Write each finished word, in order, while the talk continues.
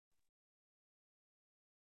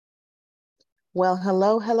Well,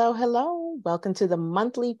 hello, hello, hello. Welcome to the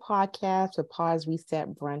monthly podcast for Pause Reset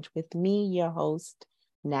Brunch with me, your host,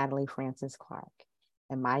 Natalie Francis Clark.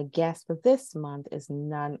 And my guest for this month is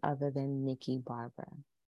none other than Niki Barber.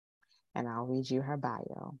 And I'll read you her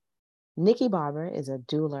bio. Niki Barber is a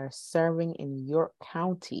doula serving in York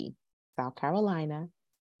County, South Carolina,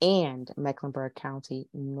 and Mecklenburg County,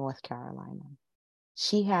 North Carolina.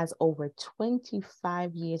 She has over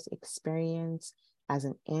 25 years experience as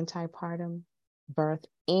an antepartum, birth,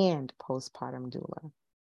 and postpartum doula.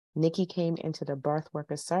 Niki came into the birth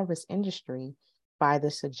worker service industry by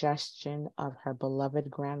the suggestion of her beloved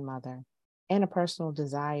grandmother and a personal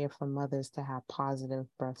desire for mothers to have positive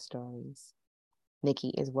birth stories.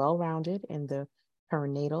 Niki is well-rounded in the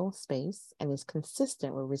perinatal space and is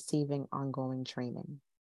consistent with receiving ongoing training.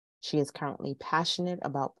 She is currently passionate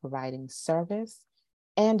about providing service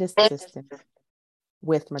and assistance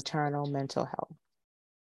with maternal mental health.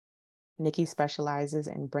 Niki specializes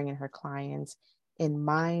in bringing her clients in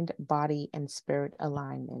mind, body, and spirit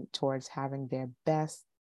alignment towards having their best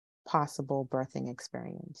possible birthing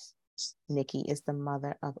experience. Niki is the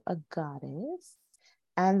mother of a goddess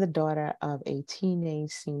and the daughter of a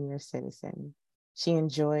teenage senior citizen. She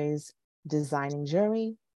enjoys designing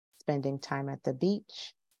jewelry, spending time at the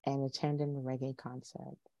beach, and attending reggae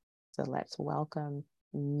concerts. So let's welcome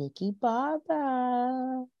Niki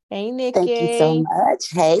Barber. Hey, Thank you so Niki. much.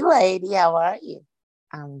 Hey, lady, how are you?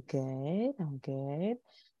 I'm good. I'm good.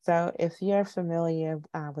 So, if you're familiar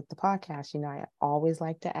with the podcast, I always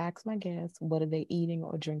like to ask my guests, what are they eating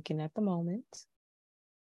or drinking at the moment?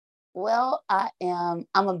 Well, I'm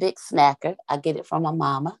a big snacker. I get it from my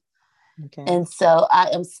mama. Okay. And so I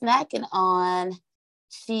am snacking on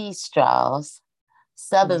cheese straws,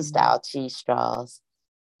 Southern Mm. style cheese straws.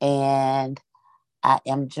 And I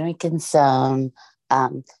am drinking some,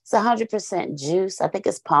 it's 100% juice. I think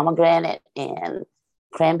it's pomegranate and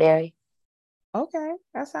cranberry. Okay,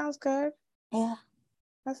 that sounds good. Yeah.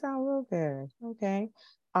 That sounds real good. Okay.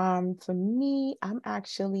 For me, I'm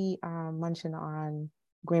actually munching on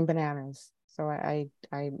green bananas. So I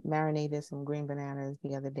marinated some green bananas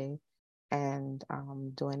the other day and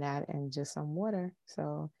doing that and just some water.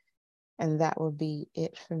 So and that would be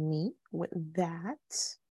it for me with that.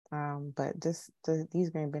 But these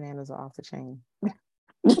green bananas are off the chain.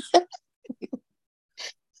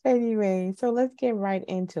 Anyway, so let's get right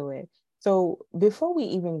into it. So before we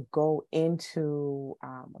even go into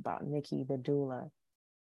about Niki the doula,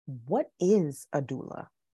 what is a doula?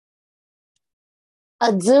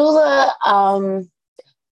 A doula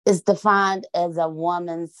is defined as a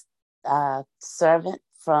woman's servant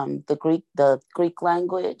from the Greek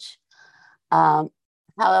language. Um,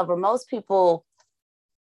 However, most people,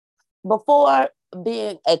 before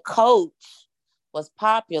being a coach was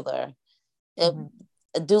popular, it,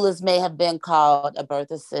 Mm-hmm, doulas may have been called a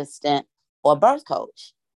birth assistant or birth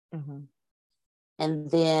coach. mm-hmm,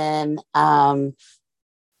 And then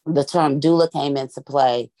the term doula came into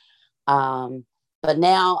play. Um, but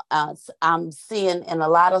now I'm seeing in a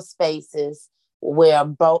lot of spaces where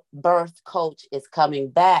birth coach is coming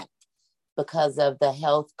back because of the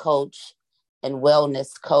health coach and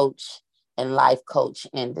wellness coach and life coach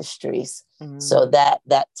industries. So mm-hmm,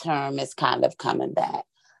 that term is kind of coming back.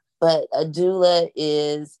 But a doula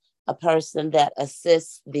is a person that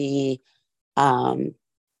assists um,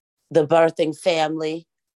 the birthing family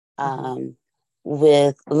mm-hmm. um,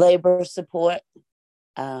 with labor support,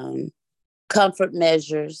 um, comfort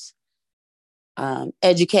measures,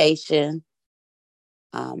 education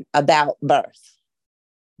about birth.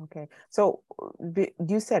 Okay. So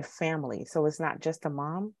you said family, so it's not just a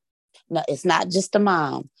mom? No, it's not just a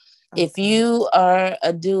mom. If Okay. you are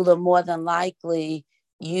a doula, more than likely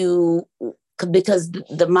you, because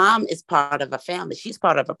the mom is part of a family. She's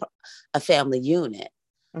part of a family unit.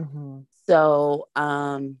 Mm-hmm, So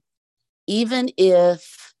even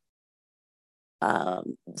if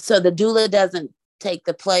so the doula doesn't take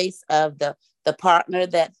the place of the partner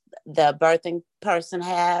that the birthing person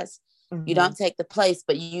has. You mm-hmm. don't take the place,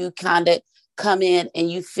 but you kind of come in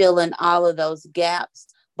and you fill in all of those gaps.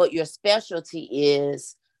 But your specialty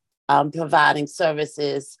is providing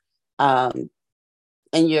services, um,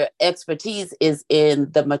 and your expertise is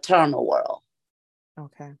in the maternal world.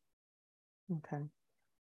 Okay. Okay.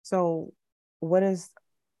 So what is,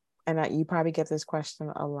 and you probably get this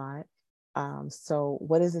question a lot. So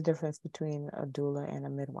what is the difference between a doula and a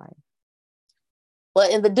midwife? Well,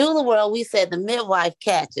 in the doula world, we said the midwife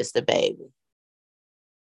catches the baby.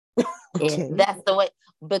 And Okay. that's the way,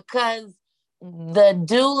 because the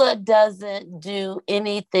doula doesn't do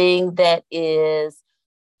anything that is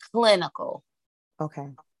clinical. Okay.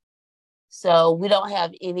 So we don't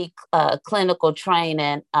have any clinical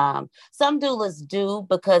training. Some doulas do,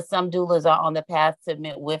 because some doulas are on the path to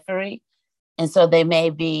midwifery. And so they may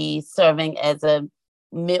be serving as a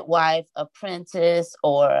midwife apprentice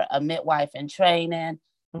or a midwife in training.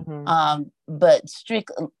 Mm-hmm. But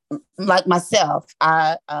strict, like myself,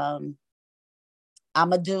 I'm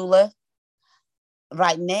a doula.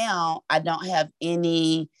 Right now, I don't have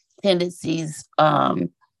any tendencies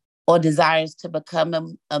or desires to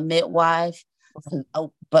become a midwife.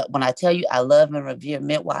 Oh, but when I tell you I love and revere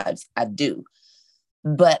midwives, I do.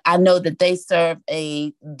 But I know that they serve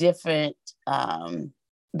a different,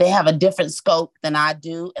 they have a different scope than I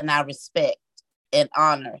do, and I respect and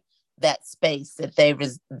honor that space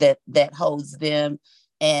that that holds them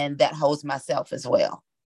and that holds myself as well.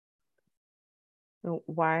 So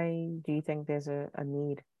why do you think there's a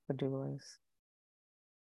need for doulas?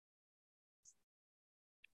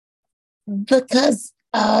 Because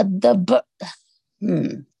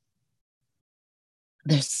hmm,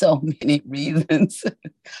 there's so many reasons.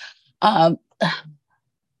 um,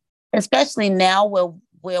 Especially now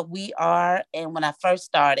where we are, and when I first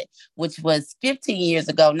started, which was 15 years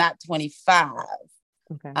ago, not 25.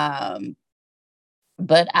 Okay. Um,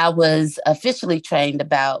 but I was officially trained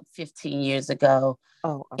about 15 years ago.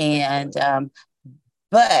 Oh, And officially.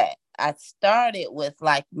 but I started with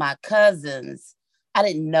like my cousins. I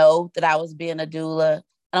didn't know that I was being a doula.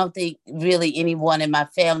 I don't think really anyone in my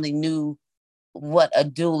family knew what a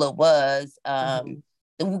doula was.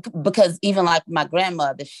 Mm-hmm. Because even like my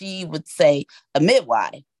grandmother, she would say a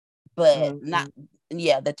midwife, but Mm-hmm. not,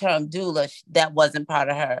 yeah, the term doula, that wasn't part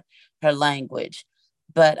of her language.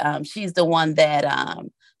 But she's the one that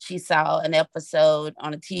she saw an episode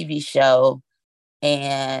on a TV show,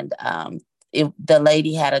 and the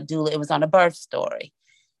lady had a doula. It was on a birth story,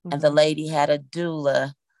 and the Mm-hmm. lady had a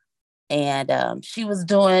doula, and she was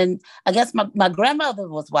doing, I guess my grandmother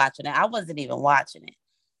was watching it. I wasn't even watching it.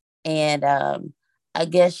 And I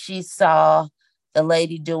guess she saw the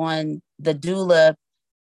lady doing the doula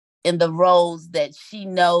in the roles that she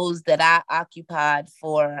knows that I occupied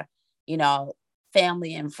for, you know,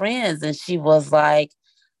 family and friends. And she was like,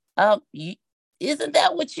 isn't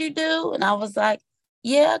that what you do? And I was like,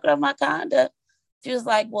 yeah, Grandma Conda. She was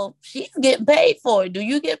like, well, she's getting paid for it. Do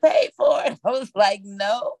you get paid for it? I was like,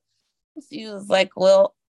 no. She was like,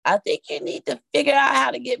 well, I think you need to figure out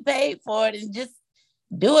how to get paid for it and just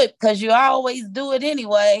do it, because you always do it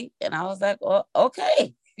anyway. And I was like, well,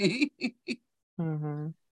 okay. Mm-hmm.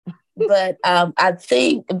 But I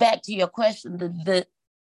think back to your question,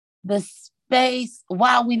 the space,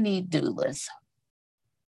 why we need doulas.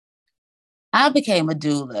 I became a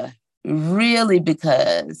doula really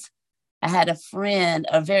because I had a friend,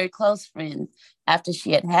 a very close friend, after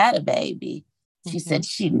she had a baby. She Mm-hmm. said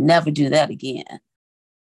she'd never do that again.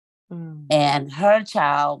 Mm. And her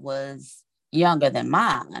child was younger than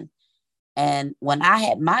mine. And when I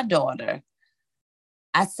had my daughter,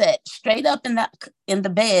 I sat straight up in the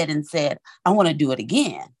bed and said, I want to do it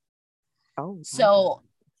again. Oh my So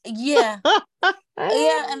yeah, God.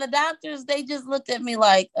 yeah. And the doctors, they just looked at me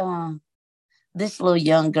like, this little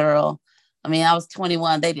young girl. I mean, I was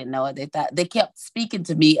 21. They didn't know it. They thought, they kept speaking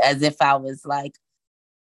to me as if I was like,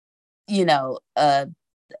 you know, a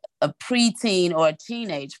preteen or a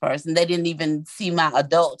teenage person. They didn't even see my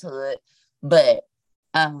adulthood, but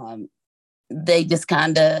um, they just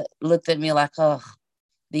kind of looked at me like, oh,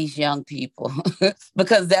 these young people,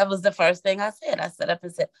 because that was the first thing I said. I sat up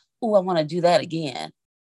and said, oh, I want to do that again.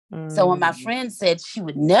 So when my Mm. friend said she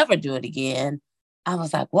would never do it again, I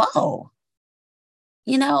was like, whoa,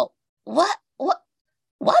 you know, what, why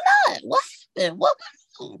not? What happened? What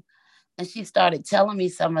went wrong? And she started telling me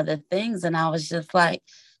some of the things, and I was just like,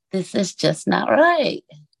 this is just not right.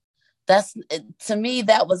 That's, to me,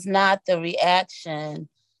 that was not the reaction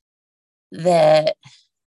that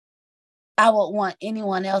I would want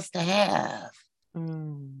anyone else to have.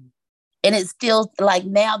 Mm. And it's still like,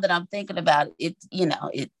 now that I'm thinking about it,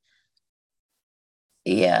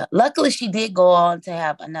 yeah. Luckily, she did go on to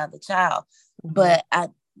have another child, Mm-hmm. but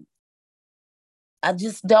I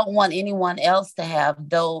just don't want anyone else to have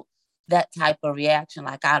though that type of reaction.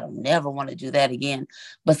 Like, I don't never want to do that again,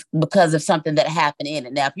 but because of something that happened in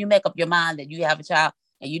it. Now, if you make up your mind that you have a child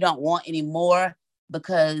and you don't want any more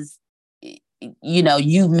because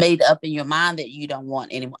you've made up in your mind that you don't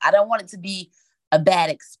want anymore. I don't want it to be a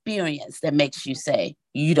bad experience that makes you say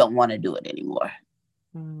you don't want to do it anymore.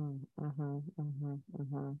 Mm. Mm-hmm. Mm-hmm.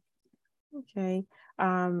 Mm-hmm. Okay.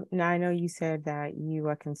 Now I know you said that you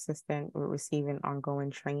are consistent with receiving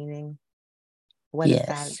ongoing training.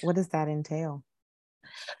 Yes. What does that entail?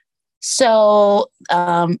 So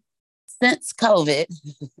since COVID,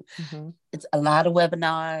 Mm-hmm. it's a lot of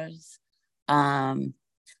webinars,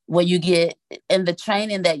 where you get in the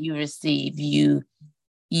training that you receive, you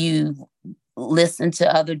listen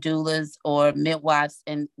to other doulas or midwives,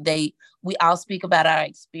 and we all speak about our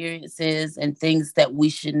experiences and things that we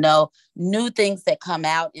should know, new things that come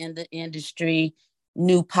out in the industry,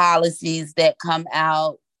 new policies that come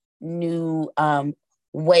out, new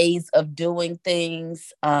ways of doing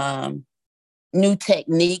things, new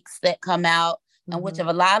techniques that come out, and which of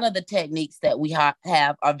a lot of the techniques that we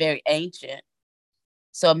have are very ancient.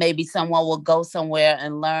 So maybe someone will go somewhere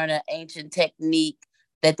and learn an ancient technique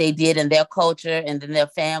that they did in their culture and in their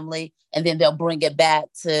family, and then they'll bring it back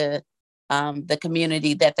to the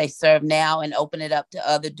community that they serve now and open it up to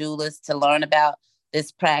other doulas to learn about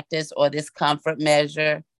this practice or this comfort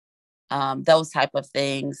measure, those type of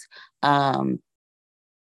things. A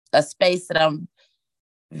space that I'm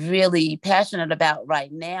really passionate about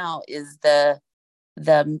right now is the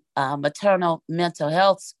maternal mental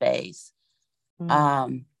health space.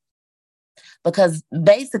 Because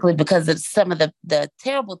of some of the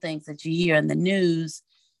terrible things that you hear in the news.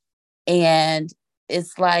 And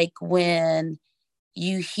it's like when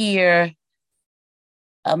you hear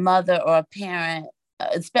a mother or a parent,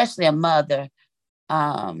 especially a mother,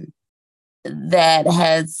 that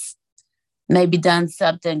has maybe done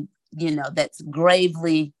something, that's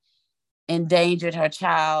gravely endangered her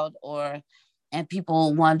child, and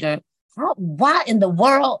people wonder, why in the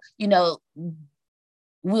world,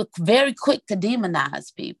 we're very quick to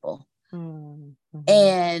demonize people.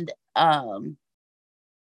 And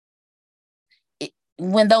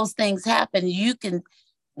when those things happen, you can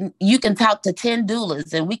talk to 10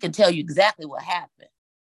 doulas and we can tell you exactly what happened.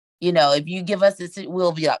 If you give us this,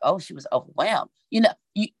 we'll be like, oh, she was overwhelmed.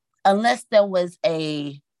 Unless there was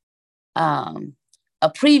a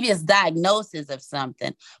previous diagnosis of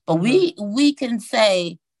something, but we can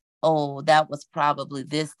say, oh, that was probably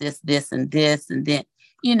this, and this, and then,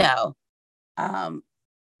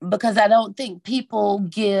 because I don't think people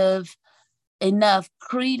give enough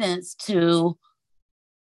credence to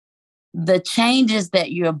the changes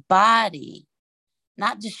that your body,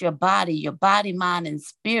 not just your body, mind, and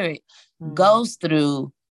spirit goes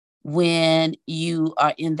through when you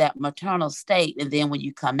are in that maternal state. And then when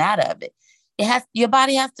you come out of it, your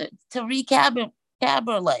body has to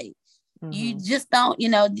recalibrate. You just don't,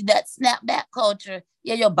 that snapback culture.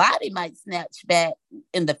 Yeah, your body might snatch back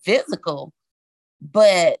in the physical,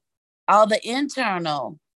 but all the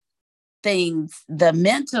internal things, the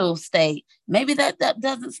mental state, maybe that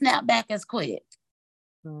doesn't snap back as quick.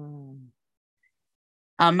 I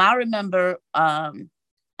remember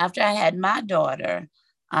after I had my daughter,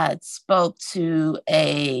 I spoke to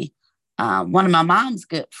one of my mom's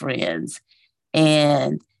good friends,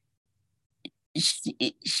 and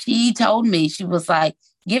she told me, she was like,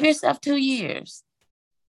 give yourself 2 years.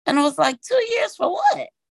 And I was like, 2 years for what?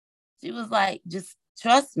 She was like, just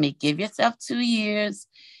trust me, give yourself 2 years.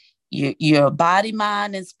 Your body,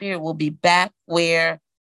 mind, and spirit will be back where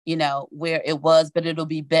it was, but it'll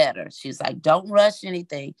be better. She's like, don't rush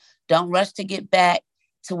anything. Don't rush to get back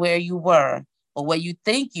to where you were or where you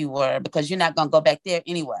think you were, because you're not going to go back there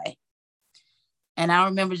anyway. And I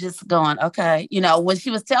remember just going, okay, when she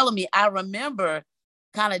was telling me, I remember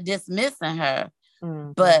kind of dismissing her.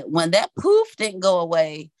 But when that poof didn't go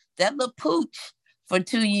away, that little pooch for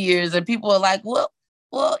 2 years, and people were like, well,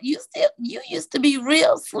 you used to be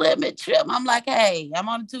real slim and trim. I'm like, hey, I'm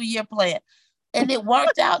on a 2-year plan. And it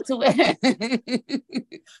worked out to where,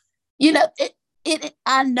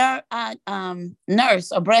 I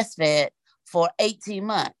nursed or breastfed for 18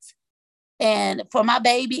 months. And for my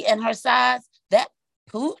baby and her size, that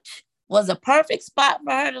pooch was a perfect spot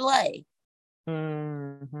for her to lay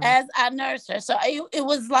as I nursed her. So it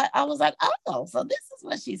was like, I was like, oh, so this is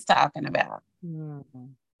what she's talking about. So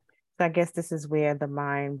I guess this is where the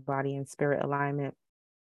mind, body, and spirit alignment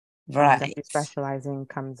that you specialize in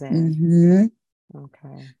comes in.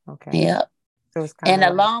 Okay. Yep. So it's kind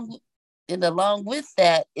of along with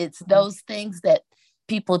that, it's those things that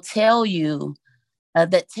people tell you,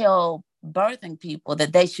 that tell birthing people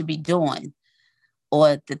that they should be doing,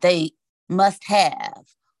 or that they must have,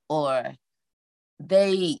 or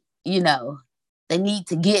they need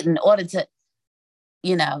to get in order to,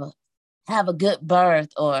 have a good birth,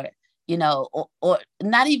 or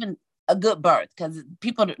not even a good birth, because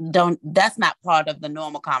people that's not part of the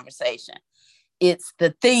normal conversation. It's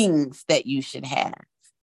the things that you should have.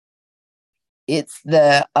 It's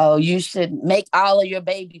you should make all of your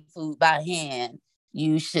baby food by hand.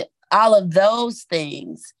 You should, all of those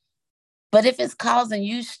things. But if it's causing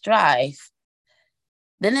you strife,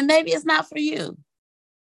 then maybe it's not for you.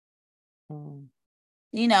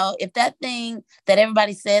 if that thing that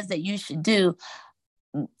everybody says that you should do,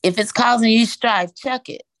 if it's causing you strife, check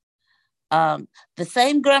it. The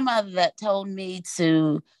same grandmother that told me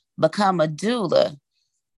to become a doula,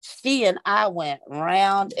 she and I went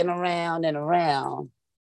round and around and around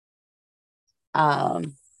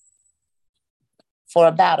for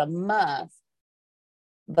about a month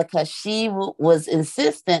because she was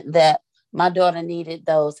insistent that my daughter needed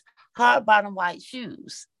those hard bottom white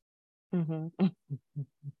shoes,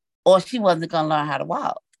 or she wasn't going to learn how to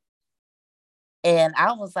walk. And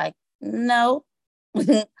I was like, no.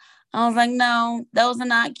 I was like, no, those are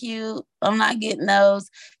not cute. I'm not getting those.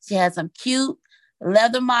 She had some cute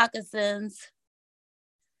leather moccasins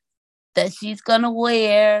that she's going to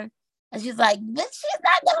wear. And she's like, but she's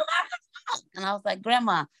not going to learn how to walk. And I was like,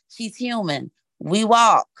 Grandma, she's human. We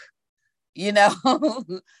walk,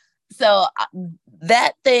 So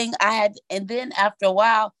that thing I had, and then after a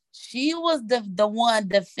while, she was the one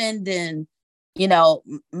defending,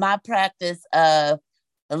 my practice of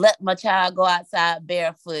let my child go outside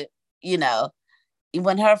barefoot,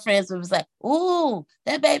 when her friends was like, ooh,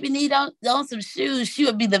 that baby need on some shoes, she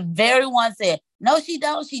would be the very one saying, no, she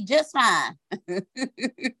don't. She just fine.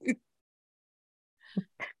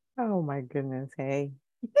 Oh my goodness. Hey.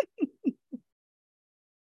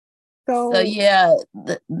 So yeah,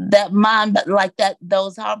 that mom, like that,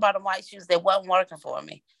 those hard bottom white shoes, they wasn't working for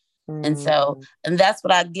me. And that's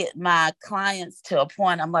what I get my clients to a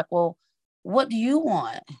point. I'm like, well, what do you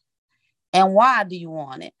want? And why do you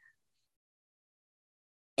want it?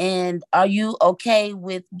 And are you okay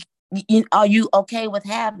with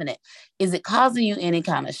having it? Is it causing you any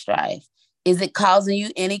kind of strife? Is it causing you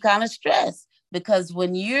any kind of stress? Because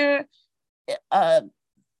when you're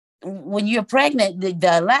pregnant,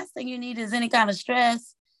 the last thing you need is any kind of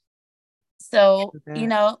stress. So,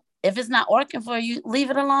 if it's not working for you, leave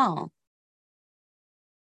it alone.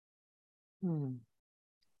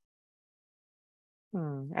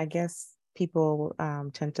 I guess people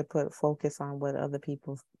tend to put focus on what other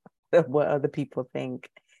people think,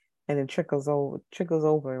 and it trickles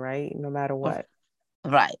over, right? No matter what.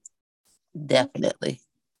 Right. Definitely.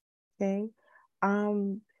 Okay.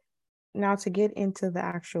 Now to get into the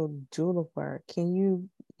actual doula work, can you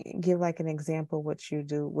give like an example what you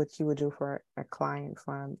would do for a client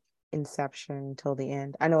from inception till the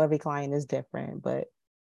end? I know every client is different, but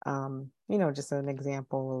just an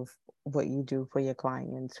example of what you do for your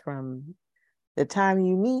clients from the time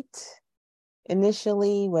you meet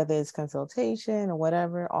initially, whether it's consultation or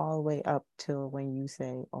whatever, all the way up till when you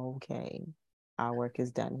say, okay, our work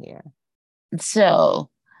is done here. So,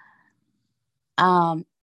 I'll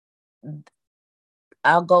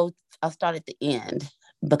start at the end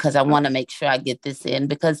because I want to make sure I get this in,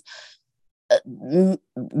 because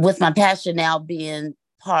with my passion now being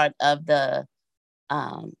part of the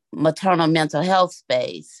maternal mental health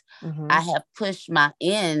space, I have pushed my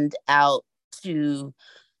end out to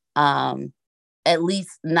at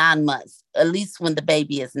least 9 months, at least when the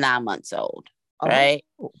baby is 9 months old, right?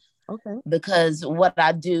 Okay. Because what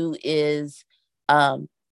I do is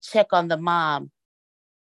check on the mom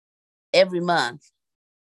every month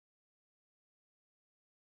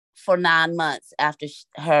for 9 months after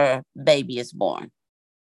her baby is born.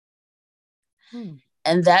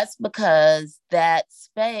 And that's because that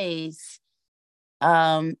space,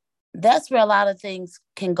 that's where a lot of things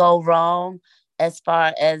can go wrong as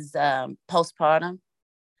far as postpartum,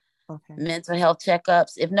 mental health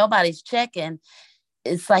checkups. If nobody's checking,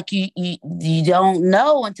 it's like you don't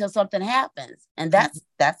know until something happens, and that's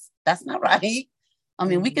not right. I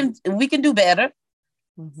mean, we can do better.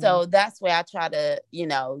 So that's where I try to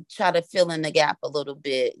fill in the gap a little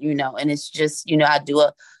bit, and it's just,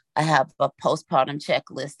 I have a postpartum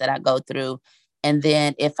checklist that I go through. And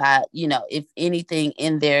then if anything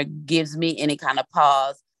in there gives me any kind of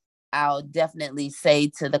pause, I'll definitely say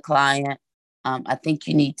to the client, I think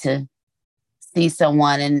you need to see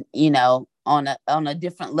someone and, on a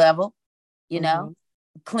different level,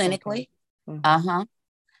 clinically.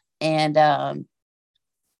 And,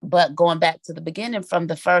 but going back to the beginning, from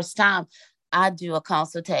the first time, I do a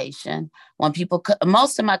consultation. When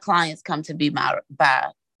most of my clients come to be by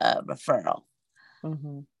referral.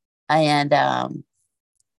 And, I'll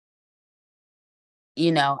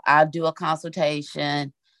do a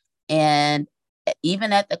consultation. And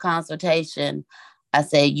even at the consultation, I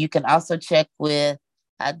say, you can also check with,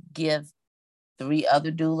 I give 3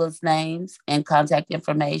 other doulas' names and contact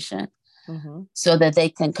information so that they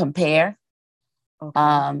can compare.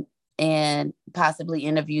 And possibly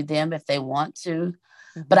interview them if they want to.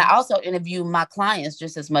 But I also interview my clients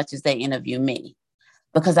just as much as they interview me,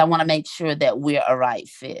 because I want to make sure that we're a right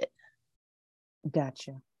fit.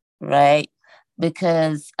 Gotcha. right?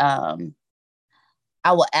 Because I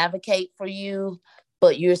will advocate for you,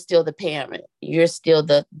 but you're still the parent. You're still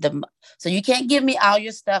the so you can't give me all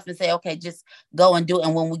your stuff and say, okay, just go and do it.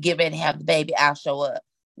 And when we get ready to have the baby, I'll show up.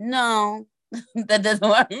 No, that doesn't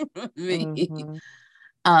work for me.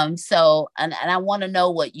 Mm-hmm. So and I want to know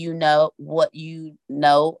what you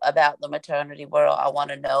know about the maternity world. I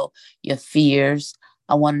want to know your fears.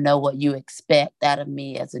 I want to know what you expect out of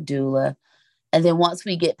me as a doula. And then once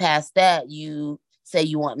we get past that, you say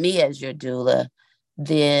you want me as your doula,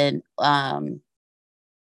 then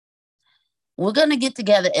we're going to get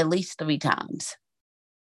together at least 3 times.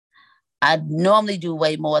 I normally do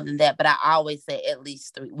way more than that, but I always say at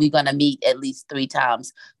least 3. We're going to meet at least 3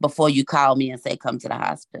 times before you call me and say, come to the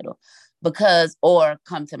hospital or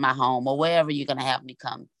come to my home or wherever you're going to have me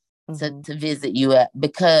come to visit you at,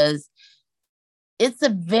 because it's a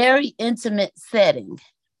very intimate setting,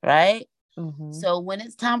 right? Mm-hmm. So when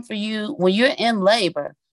it's time for you, when you're in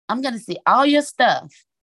labor, I'm going to see all your stuff.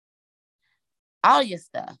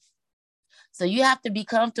 So you have to be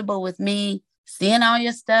comfortable with me seeing all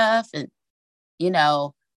your stuff and, you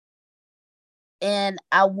know, and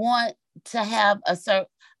I want you to have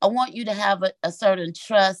a certain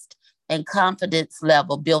trust and confidence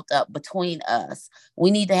level built up between us.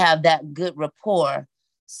 We need to have that good rapport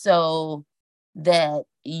so that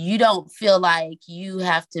you don't feel like you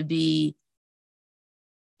have to be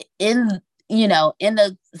in in a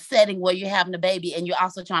setting where you're having a baby and you're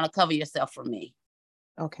also trying to cover yourself from me.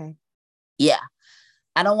 Okay. Yeah.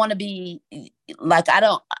 I don't want to be like,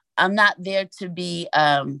 I'm not there to be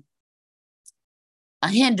a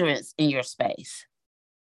hindrance in your space.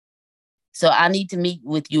 So I need to meet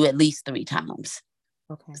with you at least 3 times.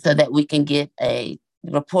 Okay. So that we can get a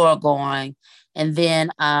rapport going. And then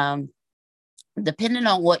depending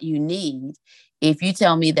on what you need, if you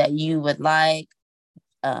tell me that you would like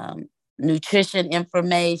nutrition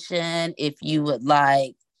information, if you would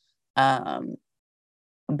like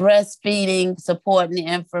breastfeeding supporting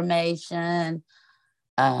information,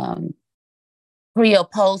 pre or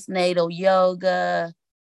postnatal yoga,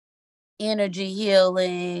 energy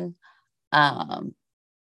healing.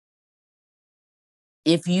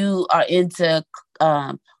 If you are into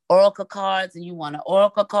oracle cards and you want an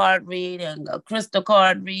oracle card reading, a crystal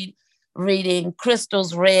card reading,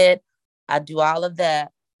 crystals read, I do all of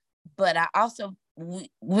that. But I also,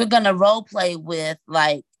 we're going to role play with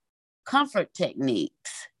like comfort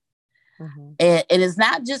techniques. Mm-hmm. And it's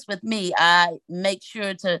not just with me. I make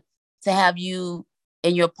sure to have you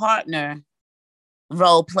and your partner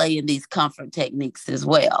role play in these comfort techniques as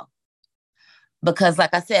well. Because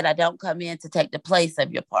like I said, I don't come in to take the place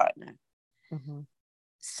of your partner. Mm-hmm.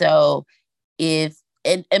 So and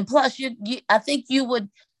plus I think you would,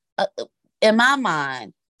 in my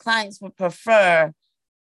mind, clients would prefer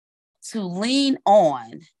to lean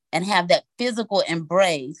on and have that physical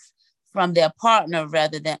embrace from their partner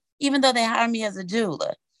rather than, even though they hire me as a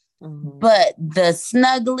doula, but the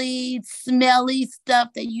snuggly, smelly stuff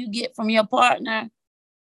that you get from your partner,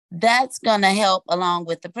 that's going to help along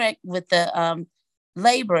with the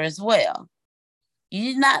labor as well.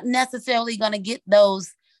 You're not necessarily going to get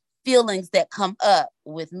those feelings that come up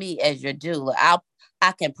with me as your doula.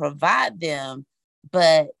 I can provide them,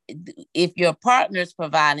 but if your partner's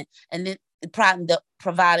providing and then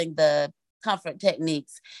providing the comfort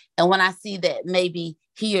techniques, and when I see that maybe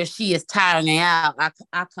he or she is tiring out,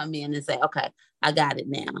 I come in and say, okay, I got it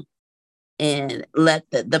now, and let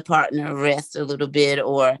the partner rest a little bit,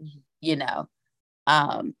 or you know,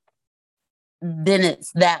 then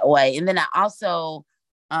it's that way. And then I also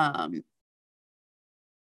want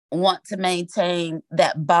to maintain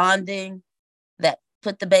that bonding that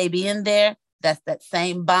put the baby in there. That's that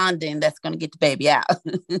same bonding that's going to get the baby out.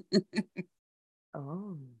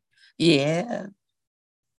 Oh, Yeah.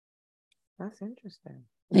 that's interesting.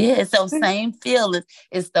 Yeah, it's those same feelings.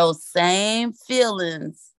 It's those same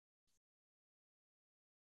feelings.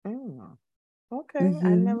 Okay, Mm-hmm.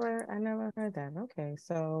 I never heard that. Okay,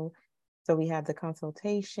 so we have the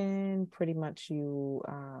consultation. Pretty much, you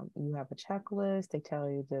have a checklist. They tell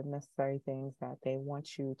you the necessary things that they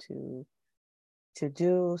want you to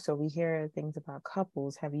do. So we hear things about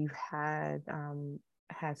couples. Have you had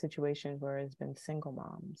situations where it's been single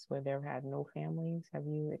moms where they've had no families? Have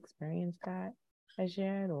you experienced that as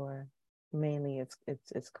yet, or mainly it's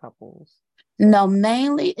couples so No, far?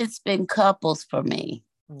 mainly it's been couples for me.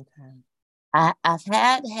 Okay. I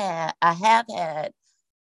have had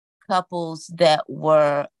couples that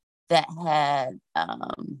had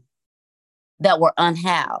that were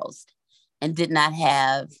unhoused and did not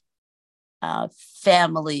have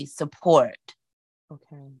family support.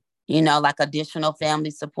 Okay. like additional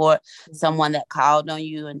family support, someone that called on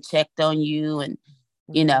you and checked on you, and,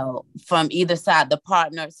 from either side, the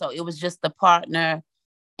partner. So it was just the partner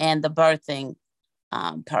and the birthing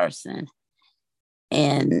person.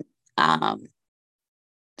 And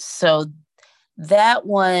so that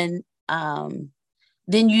one, then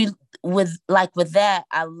with that,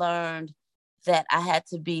 I learned that I had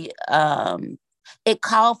to be, it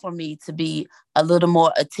called for me to be a little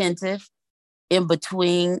more attentive in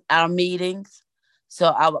between our meetings. So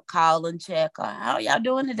I would call and check, how are y'all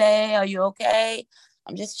doing today? Are you okay?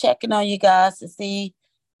 I'm just checking on you guys to see,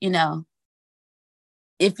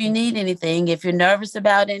 if you need anything, if you're nervous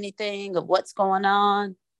about anything of what's going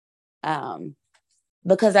on.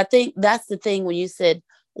 Because I think that's the thing when you said,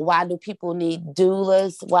 why do people need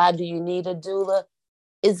doulas? Why do you need a doula?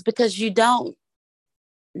 It's because you don't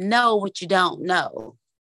know what you don't know.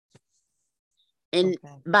 And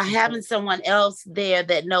by having someone else there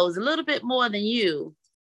that knows a little bit more than you,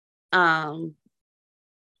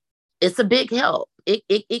 it's a big help.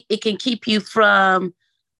 It can keep you from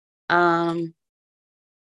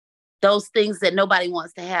those things that nobody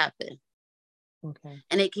wants to happen. Okay.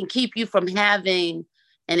 And it can keep you from having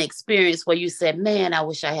an experience where you said, man, I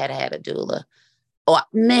wish I had had a doula. Or,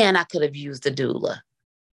 man, I could have used a doula.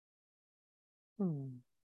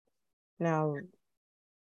 Now,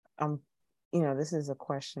 this is a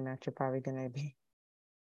question that you've probably been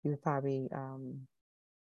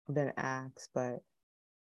asked, but,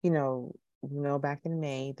 back in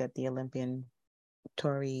May that the Olympian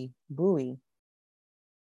Tori Bowie,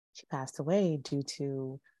 she passed away due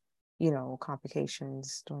to,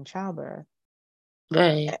 complications during childbirth.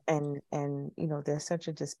 Right. And there's such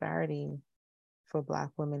a disparity for Black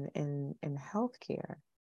women in healthcare.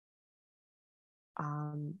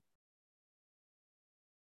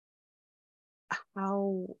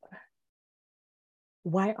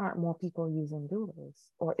 Why aren't more people using doulas?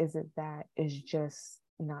 Or is it that it's just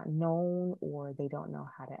not known, or they don't know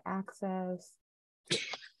how to access?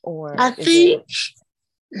 Or I think,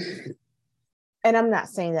 and I'm not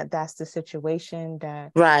saying that that's the situation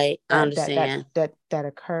that right, I understand that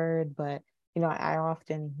occurred, but I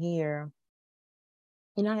often hear,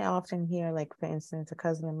 like, for instance, a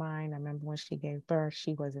cousin of mine, I remember when she gave birth,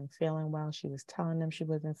 she wasn't feeling well. She was telling them she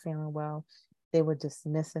wasn't feeling well. They were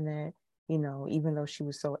dismissing it, even though she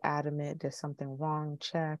was so adamant there's something wrong,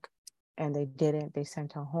 check. And they didn't. They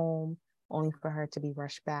sent her home only for her to be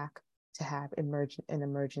rushed back to have an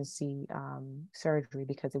emergency surgery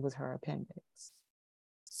because it was her appendix.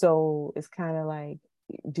 So it's kind of like,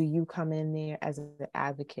 do you come in there as an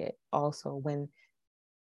advocate also when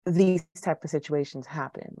these type of situations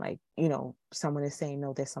happen? Like, someone is saying,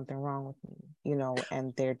 no, there's something wrong with me,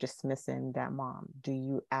 and they're dismissing that mom. Do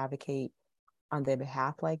you advocate on their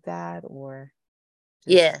behalf like that, or?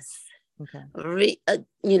 Yes. Okay.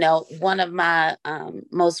 One of my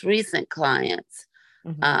most recent clients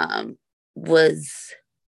was,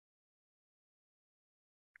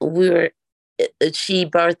 she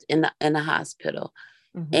birthed in a hospital,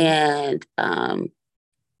 and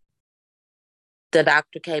the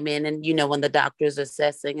doctor came in, and when the doctor's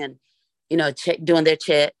assessing and doing their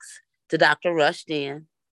checks, the doctor rushed in,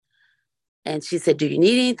 and she said, "Do you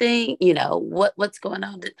need anything? What's going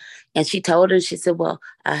on?" And she told her, she said, "Well,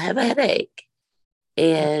 I have a headache."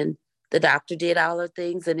 And the doctor did all the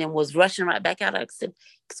things and then was rushing right back out. I said,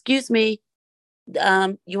 "Excuse me,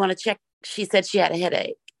 you want to check?" She said she had a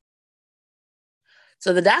headache.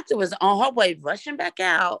 So the doctor was on her way rushing back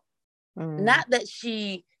out. Not that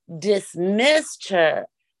she dismissed her.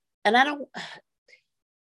 And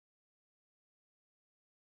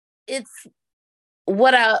it's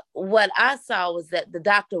what I saw was that the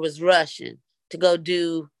doctor was rushing to go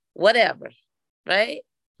do whatever, right?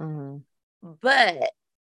 But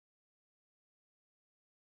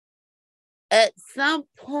at some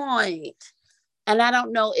point, and I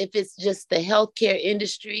don't know if it's just the healthcare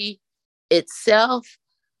industry itself,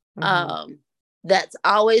 that's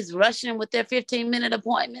always rushing with their 15-minute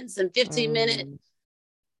appointments and 15-minute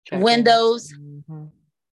windows.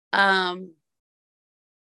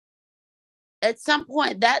 At some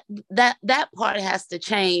point, that part has to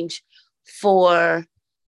change. For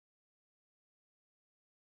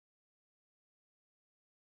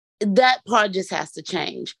that part just has to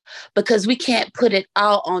change, because we can't put it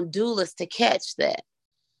all on doulas to catch that.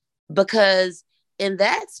 Because in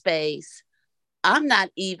that space, I'm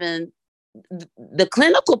not even, the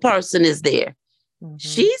clinical person is there.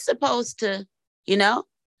 She's supposed to,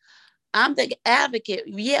 I'm the advocate.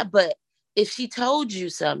 Yeah, but if she told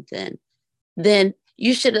you something, then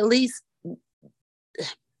you should at least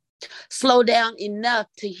slow down enough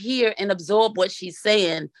to hear and absorb what she's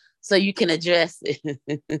saying so you can address it.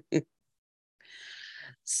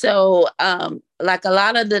 So, like a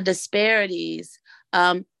lot of the disparities,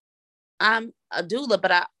 I'm a doula,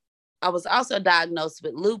 but I was also diagnosed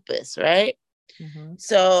with lupus, right? Mm-hmm.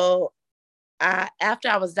 So after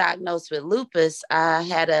I was diagnosed with lupus, I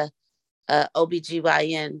had a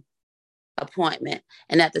OBGYN appointment.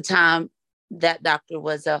 And at the time, that doctor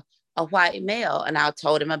was a white male. And I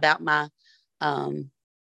told him about my um,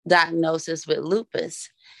 diagnosis with lupus.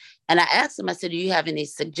 And I asked him, I said, do you have any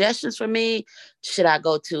suggestions for me? Should I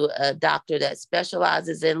go to a doctor that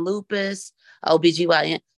specializes in lupus,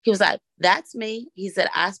 OBGYN? He was like, that's me. He said,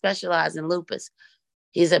 I specialize in lupus.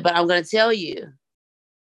 He said, but I'm going to tell you.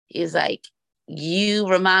 He's like, you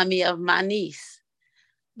remind me of my niece,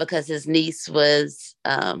 because his niece was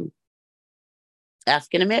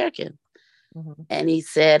African American. Mm-hmm. And he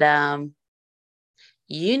said,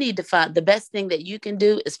 you need to find, the best thing that you can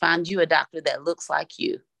do is find you a doctor that looks like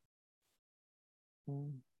you.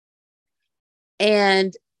 Mm-hmm.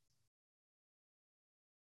 And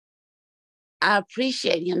I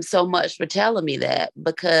appreciate him so much for telling me that,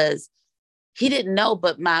 because he didn't know,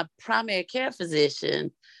 but my primary care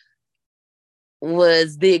physician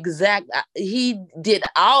was the exact, he did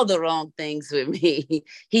all the wrong things with me.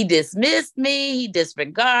 He dismissed me, he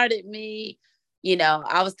disregarded me. You know,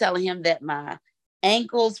 I was telling him that my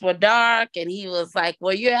ankles were dark, and he was like,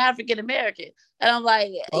 well, you're African American. And I'm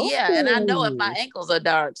like, yeah, and I know if my Oh, ankles are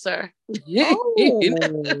dark, sir.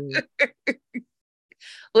 oh,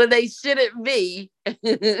 Well, they shouldn't be.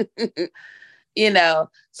 You know,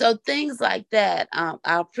 so things like that. I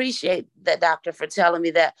appreciate that doctor for telling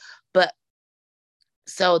me that. But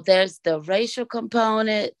so there's the racial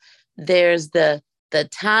component, there's the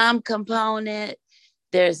time component,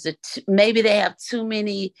 there's maybe they have too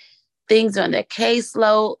many things on their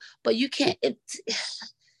caseload, but you can't,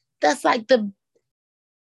 that's like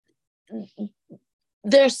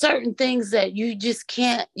there's certain things that you just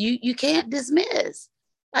can't, you can't dismiss.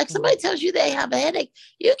 Like somebody tells you they have a headache,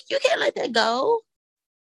 you can't let that go.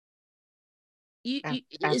 after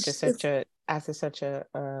It's such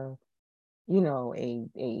a you know,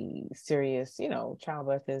 a serious, you know,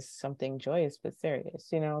 childbirth is something joyous but serious,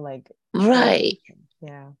 you know, like right,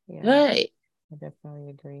 yeah, yeah, right. I definitely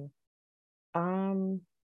agree. Um,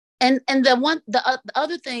 And the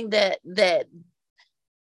other thing that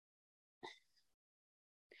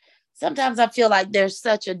sometimes I feel like there's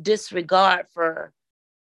such a disregard for,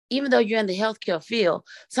 even though you're in the healthcare field,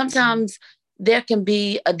 mhm, sometimes there can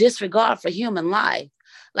be a disregard for human life.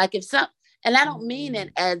 Like if some, and I don't mean it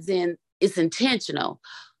mhm, as in it's intentional,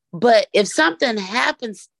 but if something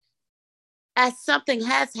happens, as something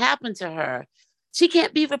has happened to her, she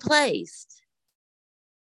can't be replaced.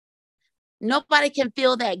 Nobody can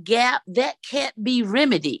fill that gap. That can't be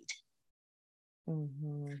remedied.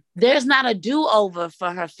 mhm, There's not a do-over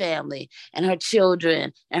for her family and her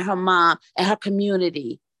children and her mom and her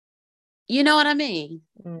community. You know what I mean?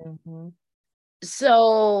 mhm,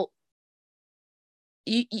 So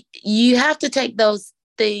you have to take those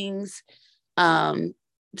things um,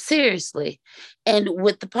 seriously. And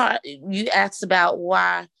with the part you asked about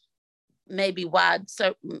why, maybe why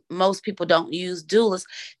most people don't use doulas,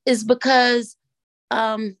 is because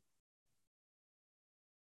um,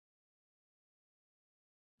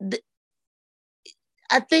 th-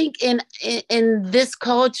 I think in this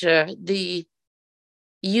culture, the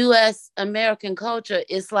U.S. American culture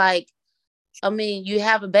is like, I mean, you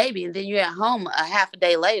have a baby and then you're at home a half a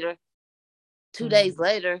day later, 2 days mhm,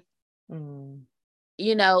 later, mhm,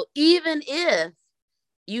 you know, even if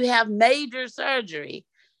you have major surgery,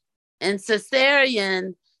 and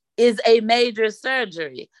cesarean is a major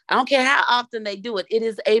surgery. I don't care how often they do it, it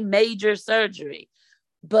is a major surgery.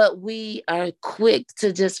 But we are quick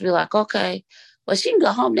to just be like, okay, well, she can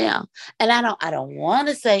go home now. And I don't want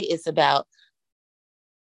to say it's about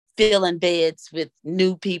filling beds with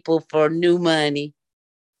new people for new money,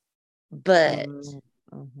 but mhm,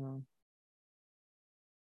 mhm.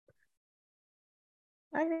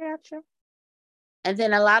 I got you. and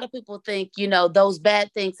then a lot of people think, you know, those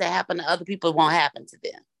bad things that happen to other people won't happen to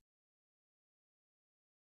them.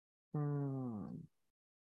 Mm,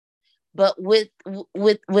 But with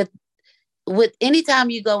anytime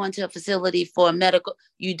you go into a facility for a medical,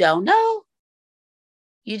 you don't know.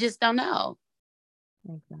 You just don't know.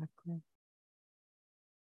 exactly.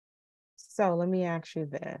 So let me ask you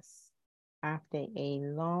this. After a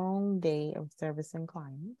long day of servicing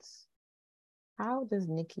clients, how does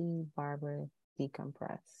Niki Barber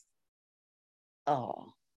decompress?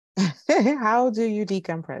 Oh, How do you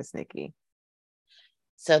decompress, Niki?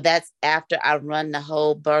 so that's after I run the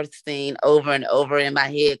whole birth scene over and over in my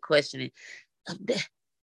head, questioning.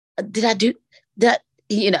 did I do that?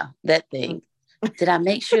 That thing. Did I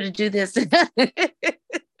make sure to do this?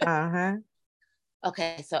 Uh-huh.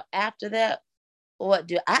 Okay, so after that, what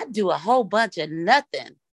do I do? A whole bunch of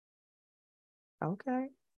nothing. Okay.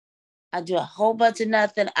 I do a whole bunch of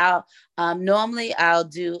nothing. I'll normally I'll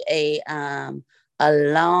do a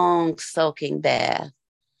long soaking bath,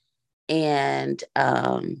 and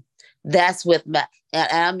that's with my.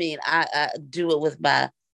 I mean, I do it with my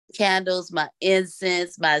candles, my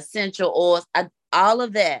incense, my essential oils, all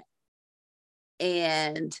of that,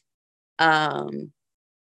 and um,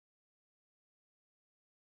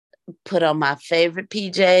 put on my favorite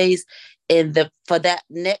PJs. And for that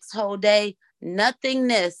next whole day,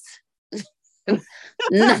 nothingness,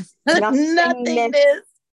 Nothingness, nothingness.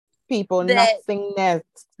 people, That nothingness.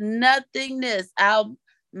 nothingness. I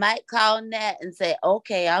might call Nat and say,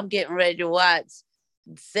 "Okay, I'm getting ready to watch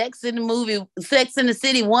Sex in the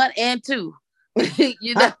City 1 and 2."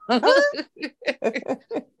 you know,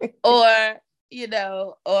 or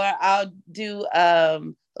or I'll do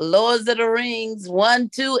Lords of the Rings 1,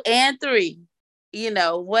 2, and 3.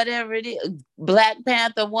 Whatever it is, Black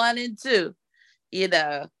Panther 1 and 2. You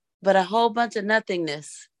know, but a whole bunch of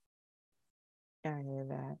nothingness. I hear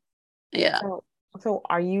that. Yeah, So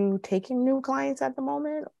are you taking new clients at the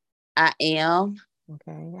moment? I am.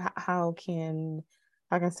 Okay. How can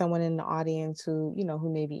someone in the audience who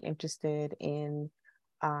may be interested in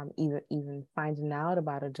either even finding out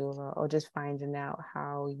about a doula or just finding out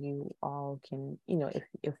how you all can,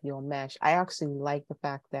 if you'll mesh. I actually like the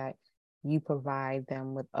fact that you provide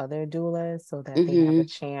them with other doulas so that they have a Mm-hmm.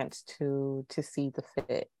 chance to see the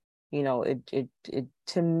fit. It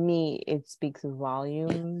to me it speaks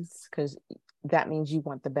volumes because that means you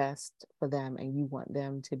want the best for them and you want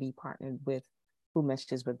them to be partnered with who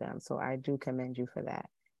meshes with them. So I do commend you for that.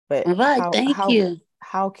 But All right, thank you.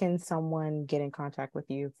 how can someone get in contact with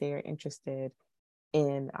you if they're interested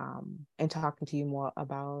in talking to you more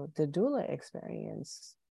about the doula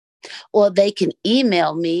experience? Or they can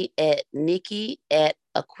email me at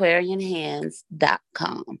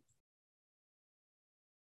Niki@aquarianhands.com.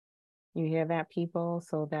 You hear that, people?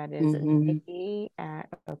 So that is Mm-hmm. Niki at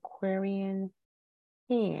Aquarian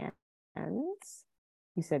Hands. You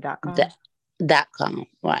said .com? .com,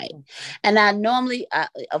 right? Okay. And I normally,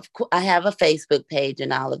 of course, I have a Facebook page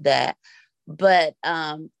and all of that. But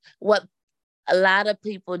what a lot of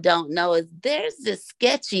people don't know is there's this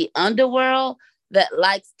sketchy underworld that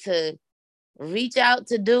likes to reach out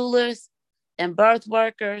to doulas and birth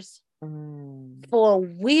workers Mm. for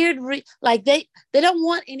weird like they don't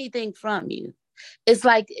want anything from you. It's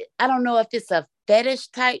like, I don't know if it's a fetish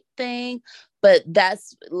type thing, but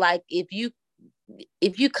that's like, if you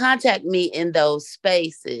contact me in those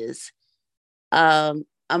spaces, I'm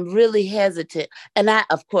really hesitant. And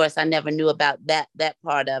of course, I never knew about that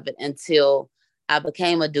part of it until I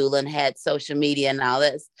became a doula and had social media and all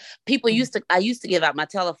this. I used to give out my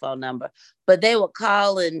telephone number, but they would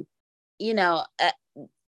call and, you know, uh,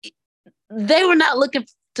 they were not looking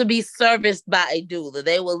to be serviced by a doula.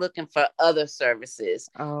 They were looking for other services,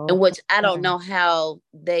 in Okay. which I don't know how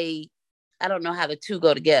the two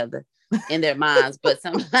go together in their minds, but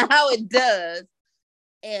somehow it does.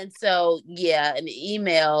 And so, yeah, an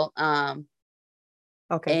email.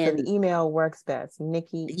 Okay, so the And email works best.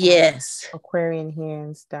 Niki at yes.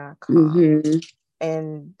 aquarianhands.com. Mm-hmm.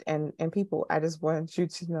 And people, I just want you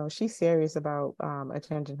to know she's serious about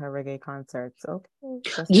attending her reggae concerts. Okay,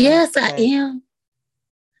 just want to Yes, I say. am.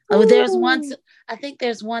 Oh, Ooh. I think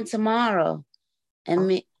there's one tomorrow. And Oh,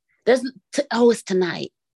 me, it's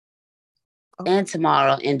tonight oh, and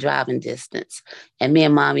tomorrow in driving distance. And me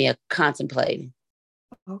and mommy are contemplating.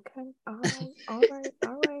 okay. All right. All right.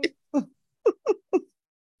 All right.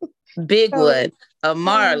 Big So, one, a oh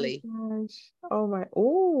Marley. my gosh. Oh my.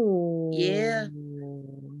 Oh, Yeah.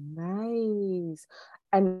 nice.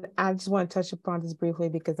 And I just want to touch upon this briefly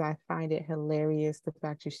because I find it hilarious the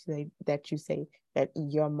fact you say that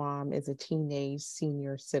your mom is a teenage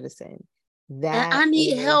senior citizen. And That I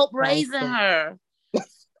need is help raising something. her.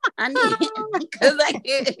 I need, because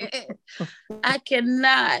I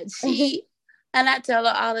cannot. And I tell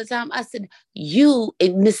her all the time, I said, you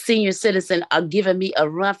and this senior citizen are giving me a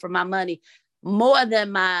run for my money more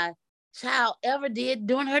than my child ever did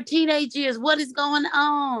during her teenage years. What is going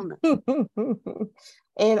on?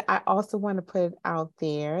 And I also want to put out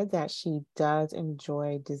there that she does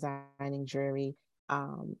enjoy designing jewelry,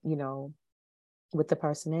 with the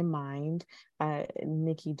person in mind.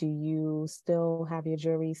 Niki, do you still have your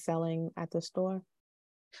jewelry selling at the store?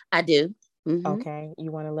 I do. Mm-hmm. Okay,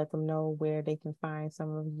 you want to let them know where they can find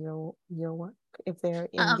some of your work if they're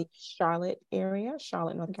in Um, the Charlotte,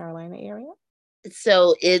 North Carolina area?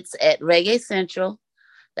 So it's at Reggae Central.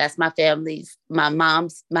 That's my teenage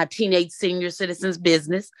senior citizens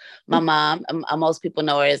business. My mom, most people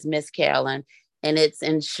know her as Miss Carolyn, and it's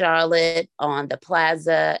in Charlotte on the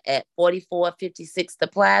plaza at 4456 the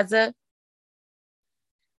plaza.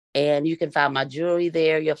 And you can find my jewelry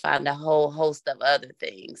there. You'll find a whole host of other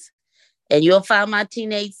things. And you'll find my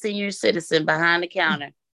teenage senior citizen behind the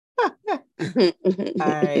counter. All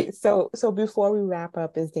right. So before we wrap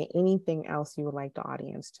up, is there anything else you would like the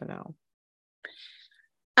audience to know?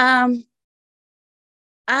 um,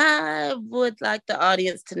 I would like the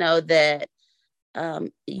audience to know that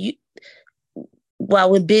you, while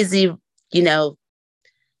we're busy, you know,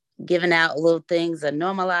 giving out little things and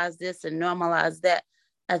normalize this and normalize that,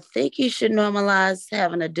 I think you should normalize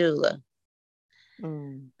having a doula.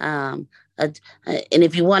 Mm. Um, a, and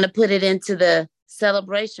if you want to put it into the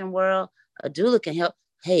celebration world, a doula can help.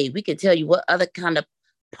 Hey, we can tell you what other kind of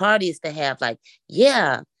parties to have. Like,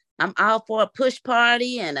 yeah, I'm all for a push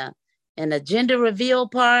party and a gender reveal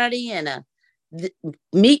party and a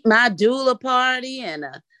meet my doula party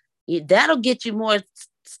that'll get you more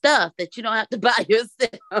stuff that you don't have to buy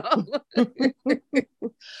yourself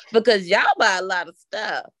because y'all buy a lot of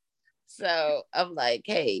stuff. So I'm like,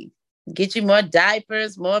 hey, get you more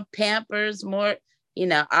diapers, more Pampers, more,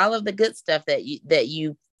 all of the good stuff that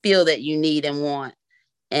you feel that you need and want,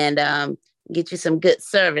 and get you some good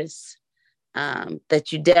service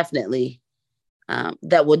that you definitely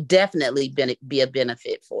that will definitely be a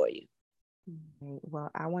benefit for you. Well,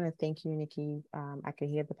 I want to thank you, Niki. I can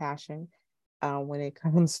hear the passion when it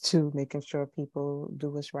comes to making sure people do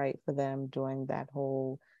what's right for them during that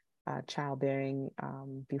whole childbearing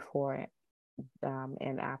before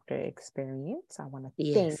and after experience. I want to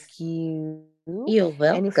thank Yes. you. You're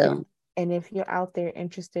And if you're welcome. and if you're out there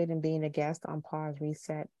interested in being a guest on Pause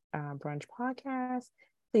Reset Brunch podcast,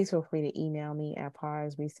 please feel free to email me at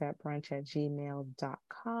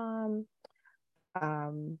pauseresetbrunch@gmail.com.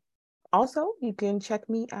 Um, Also, you can check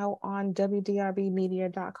me out on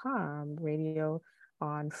wdrbmedia.com, radio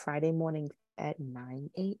on Friday mornings at 9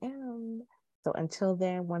 a.m. So until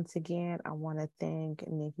then, once again, I want to thank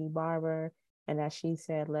Niki Barber. And as she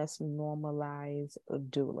said, let's normalize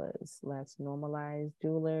doulas. Let's normalize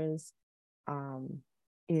doulas, um,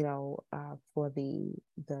 for the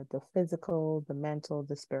physical, the mental,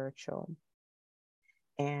 the spiritual.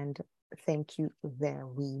 And thank you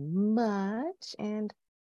very much. And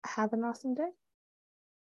have an awesome day.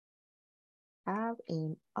 Have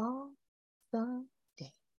an awesome